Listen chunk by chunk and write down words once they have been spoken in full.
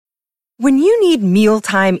When you need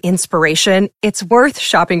mealtime inspiration, it's worth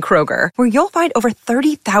shopping Kroger, where you'll find over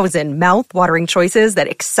 30,000 mouth-watering choices that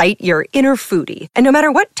excite your inner foodie. And no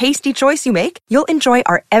matter what tasty choice you make, you'll enjoy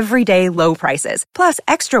our everyday low prices, plus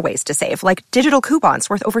extra ways to save, like digital coupons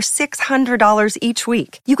worth over $600 each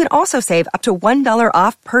week. You can also save up to $1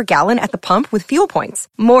 off per gallon at the pump with fuel points.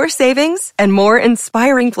 More savings and more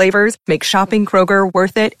inspiring flavors make shopping Kroger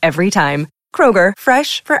worth it every time. Kroger,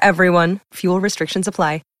 fresh for everyone. Fuel restrictions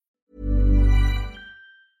apply.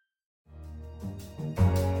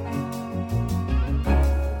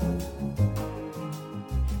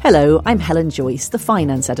 Hello, I'm Helen Joyce, the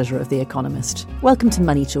finance editor of The Economist. Welcome to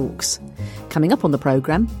Money Talks. Coming up on the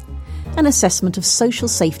programme, an assessment of social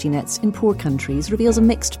safety nets in poor countries reveals a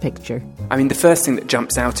mixed picture. I mean, the first thing that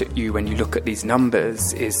jumps out at you when you look at these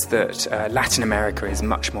numbers is that Latin America is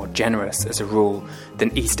much more generous as a rule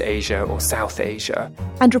than East Asia or South Asia.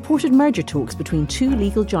 And reported merger talks between two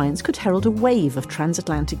legal giants could herald a wave of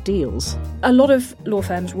transatlantic deals. A lot of law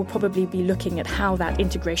firms will probably be looking at how that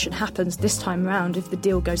integration happens this time round if the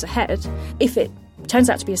deal goes ahead. If it turns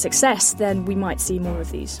out to be a success, then we might see more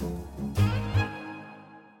of these.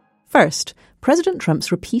 First, President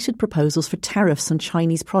Trump's repeated proposals for tariffs on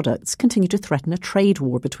Chinese products continue to threaten a trade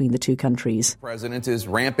war between the two countries. The president is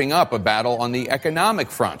ramping up a battle on the economic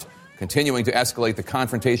front, continuing to escalate the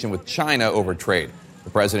confrontation with China over trade.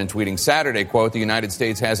 The president tweeting Saturday, quote, "The United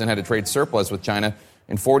States hasn't had a trade surplus with China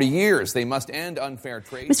in 40 years. They must end unfair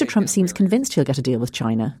trade." Mr. Trump seems convinced he'll get a deal with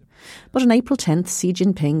China. But on April 10th, Xi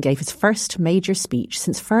Jinping gave his first major speech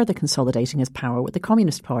since further consolidating his power with the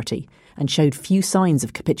Communist Party and showed few signs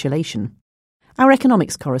of capitulation. Our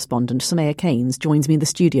economics correspondent, Soumaya Keynes, joins me in the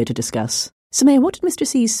studio to discuss. Soumaya, what did Mr.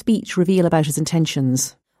 Xi's speech reveal about his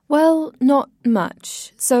intentions? Well, not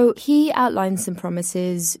much. So he outlined some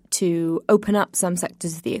promises to open up some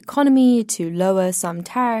sectors of the economy, to lower some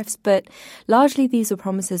tariffs, but largely these were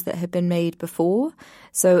promises that had been made before.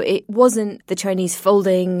 So it wasn't the Chinese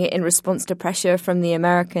folding in response to pressure from the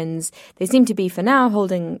Americans. They seem to be, for now,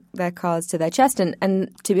 holding their cards to their chest. And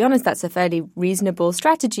to be honest, that's a fairly reasonable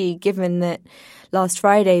strategy, given that last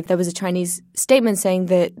Friday there was a Chinese statement saying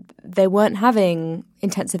that they weren't having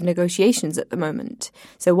intensive negotiations at the moment.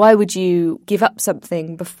 So why would you give up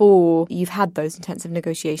something before you've had those intensive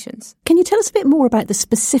negotiations? Can you tell us a bit more about the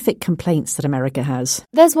specific complaints that America has?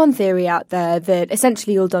 There's one theory out there that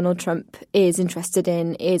essentially all Donald Trump is interested in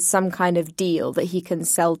is some kind of deal that he can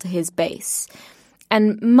sell to his base.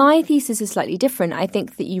 And my thesis is slightly different. I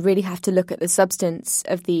think that you really have to look at the substance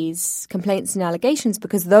of these complaints and allegations,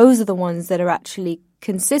 because those are the ones that are actually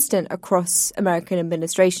consistent across American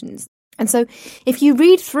administrations. And so if you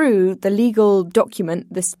read through the legal document,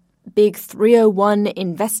 this big 301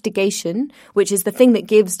 investigation, which is the thing that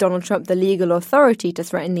gives Donald Trump the legal authority to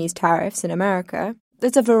threaten these tariffs in America,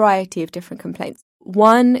 there's a variety of different complaints.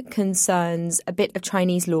 One concerns a bit of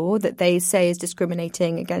Chinese law that they say is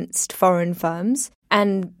discriminating against foreign firms.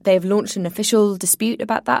 And they've launched an official dispute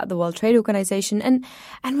about that at the World Trade Organization. And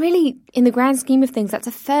really, in the grand scheme of things, that's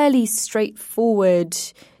a fairly straightforward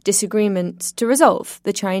disagreement to resolve.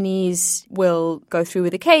 The Chinese will go through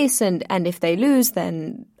with the case, and if they lose,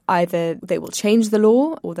 then either they will change the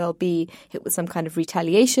law or they'll be hit with some kind of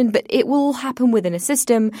retaliation. But it will happen within a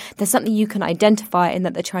system. There's something you can identify and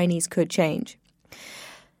that the Chinese could change.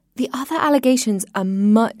 The other allegations are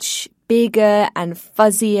much bigger and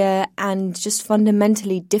fuzzier and just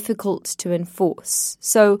fundamentally difficult to enforce.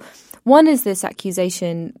 So one is this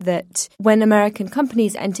accusation that when American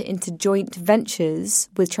companies enter into joint ventures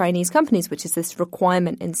with Chinese companies, which is this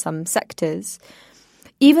requirement in some sectors,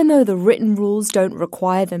 even though the written rules don't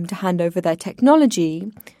require them to hand over their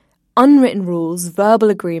technology, unwritten rules, verbal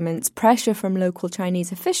agreements, pressure from local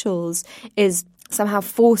Chinese officials is somehow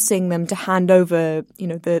forcing them to hand over,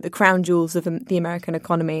 the crown jewels of the American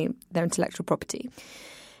economy, their intellectual property.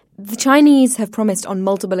 The Chinese have promised on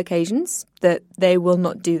multiple occasions that they will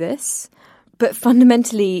not do this. But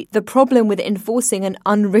fundamentally, the problem with enforcing an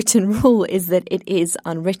unwritten rule is that it is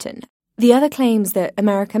unwritten. The other claims that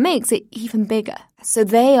America makes are even bigger. So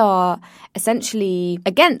they are essentially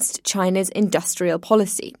against China's industrial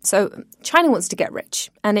policy. So China wants to get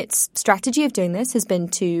rich, and its strategy of doing this has been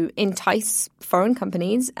to entice foreign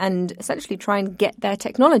companies and essentially try and get their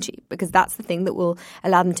technology, because that's the thing that will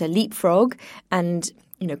allow them to leapfrog and,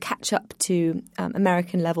 catch up to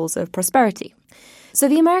American levels of prosperity. So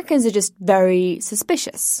the Americans are just very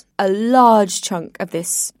suspicious. A large chunk of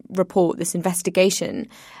this report, this investigation,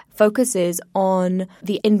 focuses on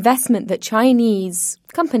the investment that Chinese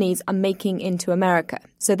companies are making into America.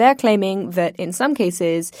 So they're claiming that in some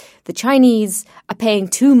cases, the Chinese are paying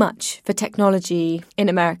too much for technology in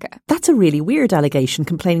America. That's a really weird allegation,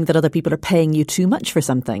 complaining that other people are paying you too much for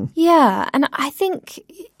something. Yeah, and I think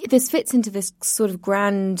this fits into this sort of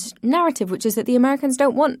grand narrative, which is that the Americans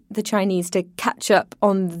don't want the Chinese to catch up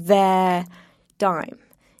on their dime.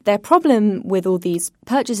 Their problem with all these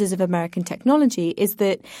purchases of American technology is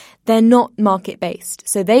that they're not market-based.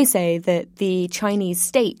 So they say that the Chinese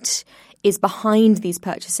state is behind these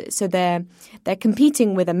purchases. So they're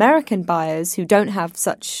competing with American buyers who don't have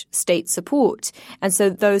such state support. And so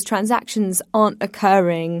those transactions aren't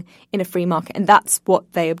occurring in a free market. And that's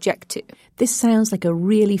what they object to. This sounds like a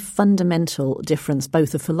really fundamental difference,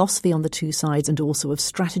 both of philosophy on the two sides and also of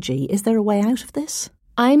strategy. Is there a way out of this?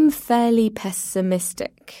 I'm fairly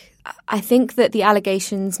pessimistic. I think that the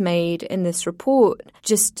allegations made in this report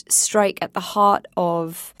just strike at the heart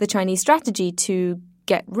of the Chinese strategy to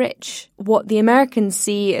get rich. What the Americans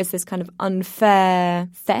see as this kind of unfair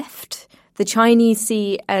theft, the Chinese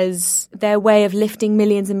see as their way of lifting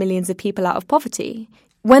millions and millions of people out of poverty.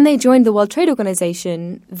 When they joined the World Trade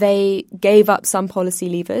Organization, they gave up some policy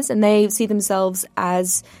levers and they see themselves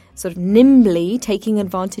as sort of nimbly taking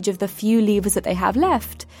advantage of the few levers that they have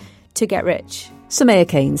left to get rich. Soumaya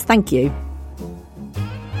Keynes, thank you.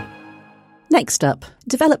 Next up,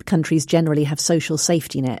 developed countries generally have social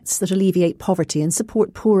safety nets that alleviate poverty and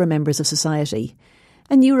support poorer members of society.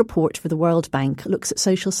 A new report for the World Bank looks at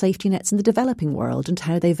social safety nets in the developing world and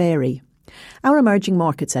how they vary. Our emerging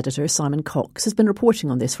markets editor, Simon Cox, has been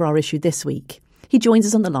reporting on this for our issue this week. He joins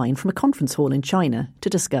us on the line from a conference hall in China to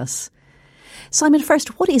discuss. Simon,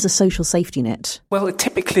 first, what is a social safety net? Well,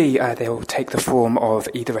 typically they will take the form of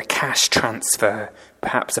either a cash transfer,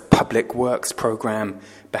 perhaps a public works program,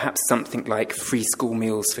 perhaps something like free school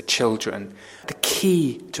meals for children. The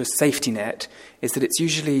key to a safety net is that it's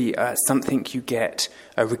usually something you get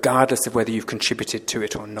regardless of whether you've contributed to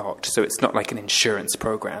it or not. So it's not like an insurance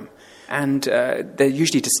program. And they're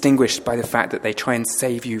usually distinguished by the fact that they try and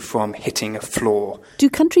save you from hitting a floor. Do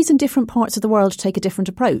countries in different parts of the world take a different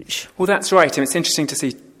approach? Well, that's right. And it's interesting to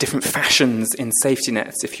see different fashions in safety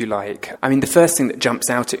nets, if you like. I mean, the first thing that jumps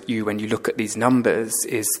out at you when you look at these numbers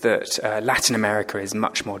is that Latin America is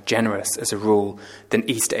much more generous, as a rule, than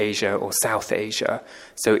East Asia or South Asia.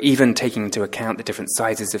 So even taking into account the different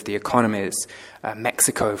sizes of the economies,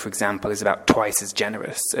 Mexico, for example, is about twice as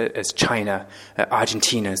generous as China.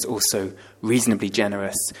 Argentina is also reasonably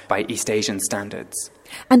generous by East Asian standards.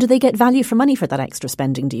 And do they get value for money for that extra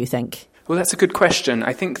spending, do you think? Well, that's a good question.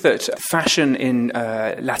 I think that fashion in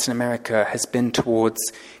Latin America has been towards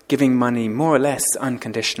giving money more or less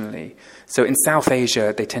unconditionally. So in South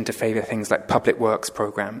Asia, they tend to favour things like public works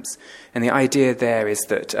programs. And the idea there is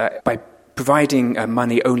that by providing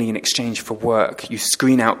money only in exchange for work, you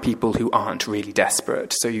screen out people who aren't really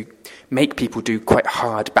desperate. So you make people do quite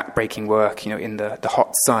hard, back-breaking work, in the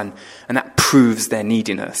hot sun, and that proves their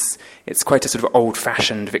neediness. It's quite a sort of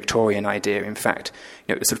old-fashioned Victorian idea. In fact,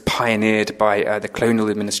 it was sort of pioneered by the colonial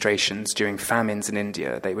administrations during famines in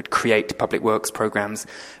India. They would create public works programs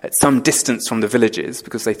at some distance from the villages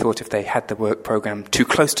because they thought if they had the work program too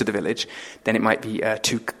close to the village, then it might be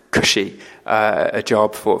too cushy a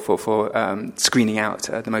job for screening out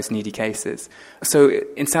the most needy cases. So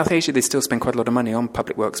in South Asia, they still spend quite a lot of money on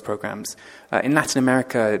public works programs. In Latin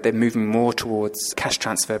America, they're moving more towards cash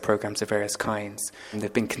transfer programs of various kinds. And there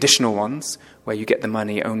have been conditional ones where you get the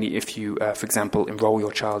money only if you, for example, enroll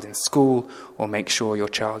your child in school or make sure your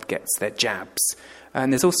child gets their jabs.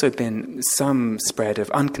 And there's also been some spread of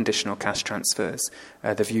unconditional cash transfers,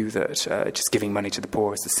 the view that just giving money to the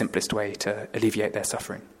poor is the simplest way to alleviate their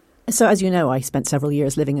suffering. So, as you know, I spent several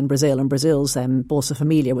years living in Brazil, and Brazil's Bolsa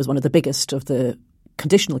Familia was one of the biggest of the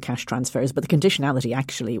conditional cash transfers, but the conditionality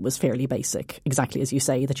actually was fairly basic, exactly as you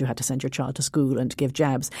say, that you had to send your child to school and give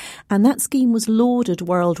jabs. And that scheme was lauded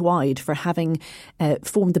worldwide for having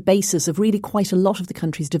formed the basis of really quite a lot of the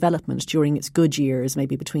country's development during its good years,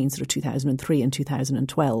 maybe between sort of 2003 and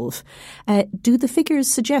 2012. Do the figures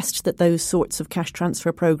suggest that those sorts of cash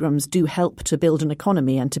transfer programs do help to build an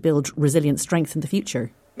economy and to build resilient strength in the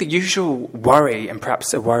future? The usual worry, and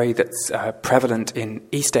perhaps a worry that's prevalent in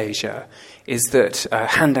East Asia, is that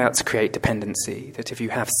handouts create dependency, that if you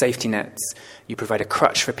have safety nets, you provide a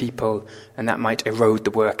crutch for people, and that might erode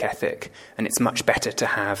the work ethic. And it's much better to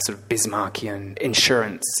have sort of Bismarckian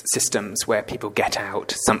insurance systems where people get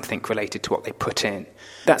out something related to what they put in.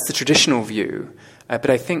 That's the traditional view. But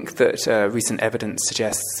I think that recent evidence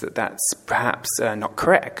suggests that that's perhaps not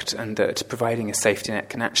correct, and that providing a safety net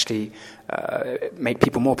can actually make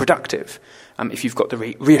people more productive. If you've got the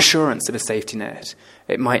reassurance of a safety net,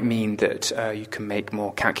 it might mean that you can make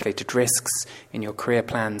more calculated risks in your career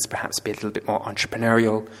plans, perhaps be a little bit more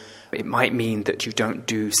entrepreneurial. It might mean that you don't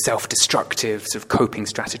do self-destructive sort of coping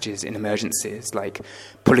strategies in emergencies, like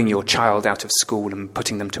pulling your child out of school and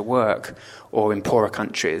putting them to work, or in poorer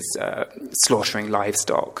countries, slaughtering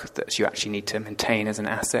livestock that you actually need to maintain as an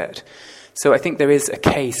asset. So I think there is a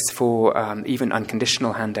case for even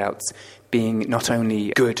unconditional handouts being not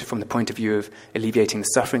only good from the point of view of alleviating the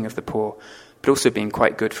suffering of the poor, but also being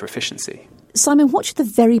quite good for efficiency. Simon, what should the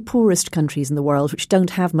very poorest countries in the world, which don't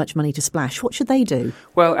have much money to splash, what should they do?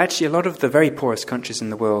 Well, actually, a lot of the very poorest countries in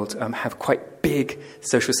the world have quite big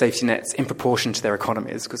social safety nets in proportion to their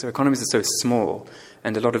economies, because their economies are so small,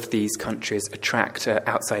 and a lot of these countries attract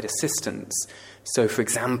outside assistance. So, for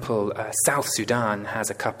example, South Sudan has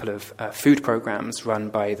a couple of food programs run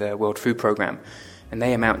by the World Food Programme, and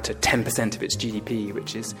they amount to 10% of its GDP,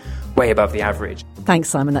 which is way above the average. Thanks,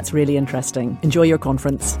 Simon. That's really interesting. Enjoy your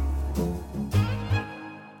conference.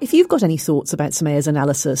 If you've got any thoughts about Somaya's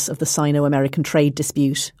analysis of the Sino-American trade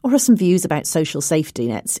dispute, or have some views about social safety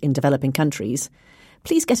nets in developing countries,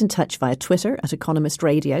 please get in touch via Twitter at Economist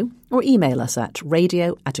Radio or email us at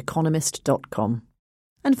radio@economist.com.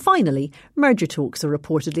 And finally, merger talks are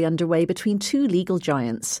reportedly underway between two legal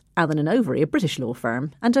giants, Allen & Overy, a British law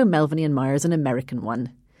firm, and O'Melveny & Myers, an American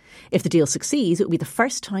one. If the deal succeeds, it will be the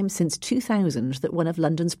first time since 2000 that one of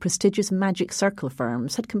London's prestigious Magic Circle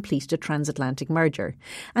firms had completed a transatlantic merger,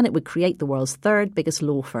 and it would create the world's third biggest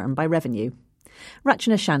law firm by revenue.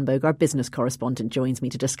 Rachana Shanbhogue, our business correspondent, joins me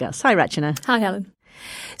to discuss. Hi, Rachana. Hi, Helen.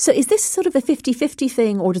 So is this sort of a 50-50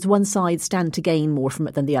 thing, or does one side stand to gain more from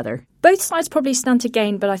it than the other? Both sides probably stand to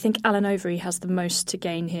gain, but I think Allen Overy has the most to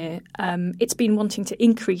gain here. It's been wanting to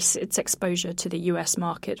increase its exposure to the US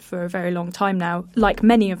market for a very long time now, like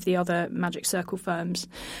many of the other Magic Circle firms.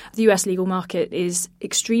 The US legal market is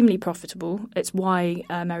extremely profitable. It's why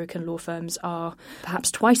American law firms are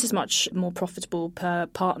perhaps twice as much more profitable per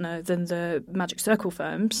partner than the Magic Circle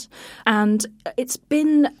firms. And it's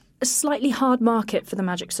been a slightly hard market for the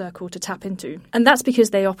Magic Circle to tap into. And that's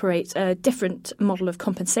because they operate a different model of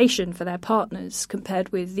compensation for their partners compared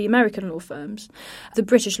with the American law firms. The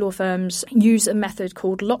British law firms use a method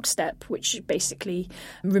called lockstep, which basically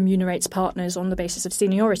remunerates partners on the basis of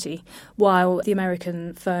seniority, while the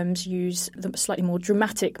American firms use the slightly more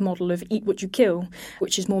dramatic model of eat what you kill,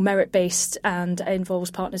 which is more merit-based and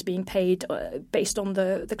involves partners being paid based on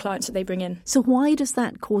the clients that they bring in. So why does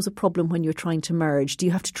that cause a problem when you're trying to merge? Do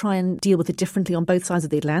you have to try and deal with it differently on both sides of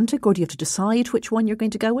the Atlantic, or do you have to decide which one you're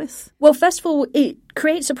going to go with? Well, first of all, it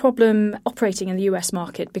creates a problem operating in the US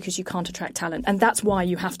market because you can't attract talent, and that's why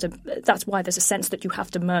there's a sense that you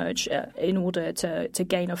have to merge in order to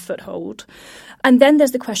gain a foothold. And then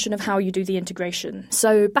there's the question of how you do the integration.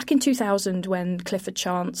 So back in 2000, when Clifford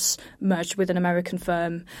Chance merged with an American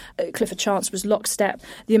firm, Clifford Chance was lockstep.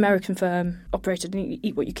 The American firm operated an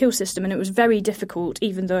eat what you kill system, and it was very difficult,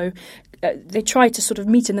 even though they tried to sort of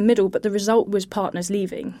meet in the middle, but the result was partners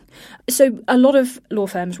leaving. So a lot of law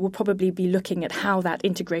firms will probably be looking at how that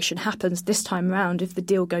integration happens this time around if the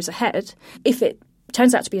deal goes ahead. If it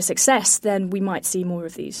turns out to be a success, then we might see more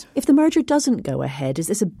of these. If the merger doesn't go ahead, is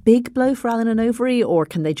this a big blow for Allen & Overy, or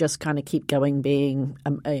can they just kind of keep going being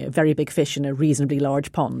a very big fish in a reasonably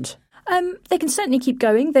large pond? They can certainly keep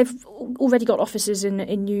going. They've already got offices in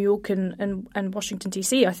New York and Washington,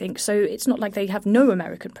 D.C., I think, so it's not like they have no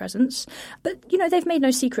American presence. But, they've made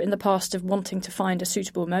no secret in the past of wanting to find a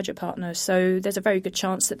suitable merger partner, so there's a very good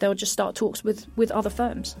chance that they'll just start talks with other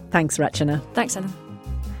firms. Thanks, Rachana. Thanks, Ellen.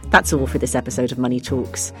 That's all for this episode of Money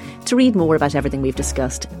Talks. To read more about everything we've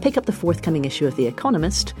discussed, pick up the forthcoming issue of The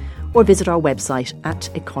Economist or visit our website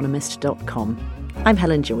at economist.com. I'm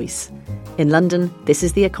Helen Joyce. In London, this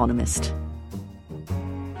is The Economist.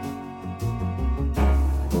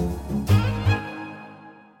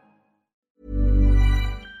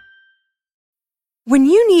 When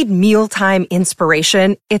you need mealtime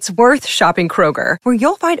inspiration, it's worth shopping Kroger, where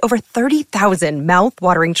you'll find over 30,000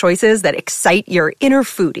 mouth-watering choices that excite your inner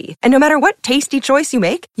foodie. And no matter what tasty choice you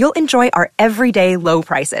make, you'll enjoy our everyday low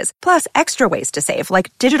prices, plus extra ways to save,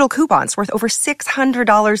 like digital coupons worth over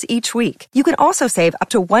 $600 each week. You can also save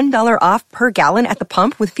up to $1 off per gallon at the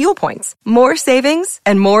pump with fuel points. More savings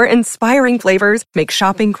and more inspiring flavors make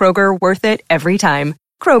shopping Kroger worth it every time.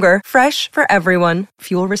 Kroger, fresh for everyone.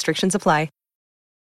 Fuel restrictions apply.